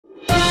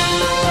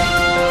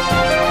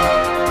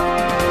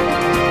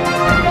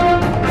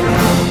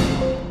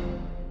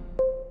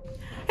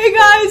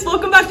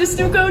to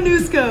StuCo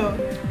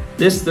NewsCo.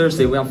 This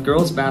Thursday, we have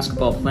girls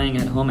basketball playing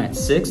at home at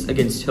 6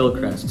 against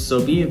Hillcrest,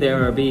 so be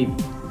there or be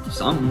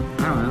something,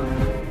 I don't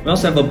know. We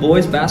also have a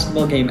boys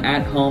basketball game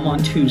at home on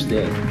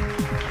Tuesday.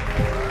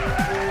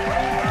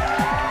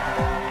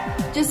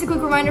 Just a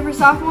quick reminder for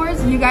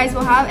sophomores, you guys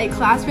will have a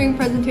classroom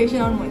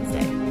presentation on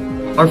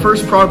Wednesday. Our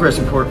first progress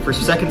report for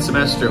second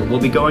semester will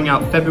be going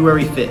out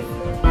February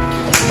 5th.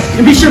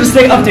 And be sure to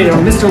stay updated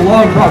on Mr.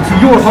 Long Rock for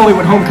your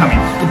Hollywood homecoming.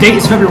 The date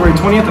is February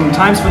 20th and the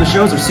times for the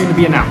shows are soon to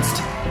be announced.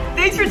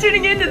 Thanks for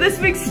tuning in to this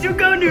week's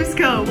StuCo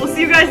NewsCo. We'll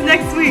see you guys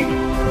next week.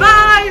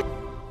 Bye!